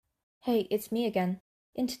Hey, it's me again.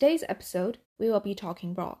 In today's episode, we will be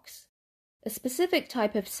talking rocks. A specific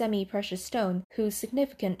type of semi-precious stone who's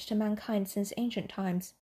significant to mankind since ancient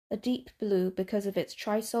times. A deep blue because of its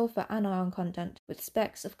trisulfur anion content with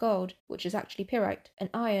specks of gold, which is actually pyrite, an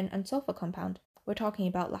iron and sulfur compound. We're talking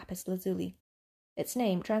about Lapis Lazuli. Its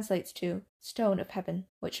name translates to stone of heaven,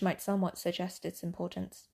 which might somewhat suggest its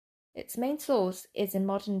importance. Its main source is in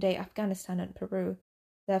modern-day Afghanistan and Peru.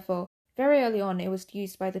 Therefore, very early on it was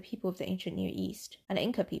used by the people of the ancient Near East and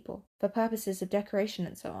Inca people for purposes of decoration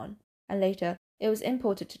and so on, and later it was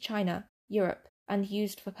imported to China, Europe, and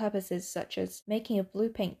used for purposes such as making of blue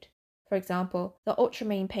paint. For example, the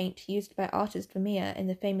ultramarine paint used by artist Vermeer in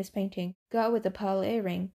the famous painting Girl with the Pearl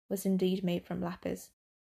Earring was indeed made from lapis.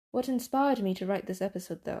 What inspired me to write this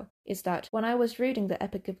episode, though, is that when I was reading the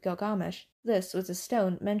Epic of Gilgamesh, this was a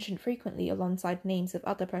stone mentioned frequently alongside names of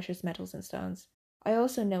other precious metals and stones. I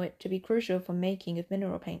also know it to be crucial for making of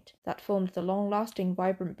mineral paint that formed the long-lasting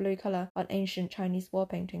vibrant blue color on ancient Chinese wall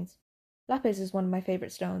paintings. Lapis is one of my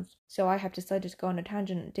favorite stones, so I have decided to go on a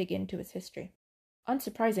tangent and dig into its history.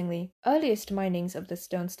 Unsurprisingly, earliest minings of this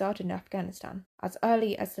stone started in Afghanistan, as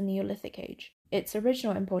early as the Neolithic Age. Its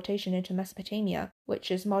original importation into Mesopotamia,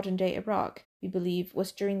 which is modern-day Iraq, we believe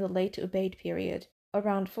was during the late Ubaid period,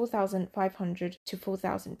 around 4500 to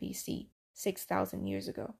 4000 BC, 6,000 years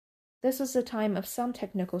ago. This was a time of some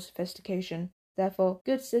technical sophistication, therefore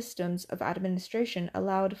good systems of administration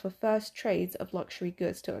allowed for first trades of luxury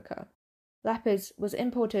goods to occur. Lapis was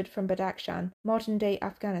imported from Badakhshan, modern-day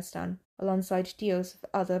Afghanistan, alongside deals of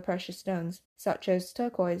other precious stones, such as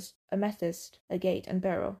turquoise, amethyst, agate, and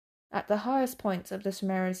beryl. At the highest points of the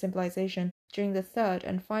Sumerian civilization, during the third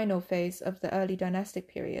and final phase of the early dynastic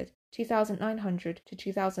period, 2900 to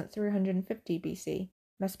 2350 BC,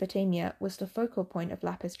 Mesopotamia was the focal point of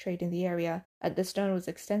lapis trade in the area, and the stone was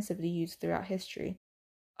extensively used throughout history.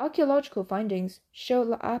 Archaeological findings show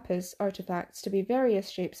lapis artifacts to be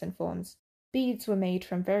various shapes and forms. Beads were made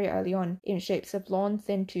from very early on in shapes of long,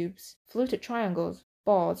 thin tubes, fluted triangles,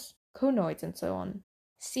 bars, conoids, and so on.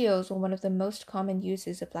 Seals were one of the most common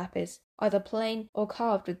uses of lapis, either plain or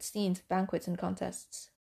carved with scenes of banquets and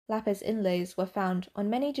contests. Lapis inlays were found on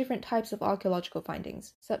many different types of archaeological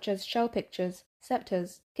findings, such as shell pictures,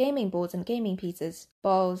 scepters, gaming boards and gaming pieces,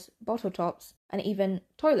 bowls, bottle tops, and even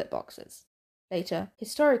toilet boxes. Later,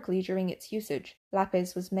 historically during its usage,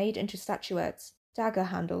 lapis was made into statuettes, dagger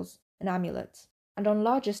handles, and amulets. And on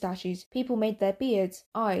larger statues, people made their beards,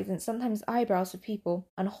 eyes, and sometimes eyebrows of people,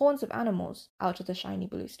 and horns of animals out of the shiny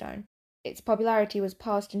blue stone. Its popularity was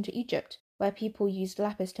passed into Egypt, where people used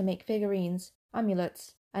lapis to make figurines,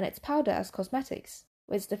 amulets, and its powder as cosmetics.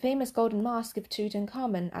 With the famous golden mask of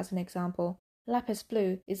Tutankhamun as an example, lapis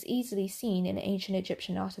blue is easily seen in ancient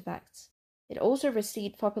Egyptian artifacts. It also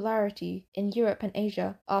received popularity in Europe and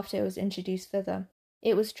Asia after it was introduced thither.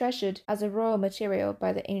 It was treasured as a royal material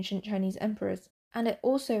by the ancient Chinese emperors, and it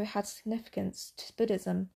also had significance to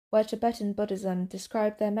Buddhism, where Tibetan Buddhism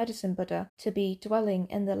described their medicine Buddha to be dwelling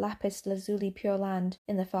in the Lapis Lazuli Pure Land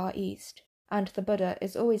in the Far East, and the Buddha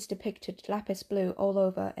is always depicted lapis blue all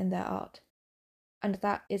over in their art. And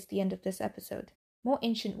that is the end of this episode. More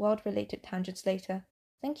ancient world-related tangents later.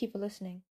 Thank you for listening.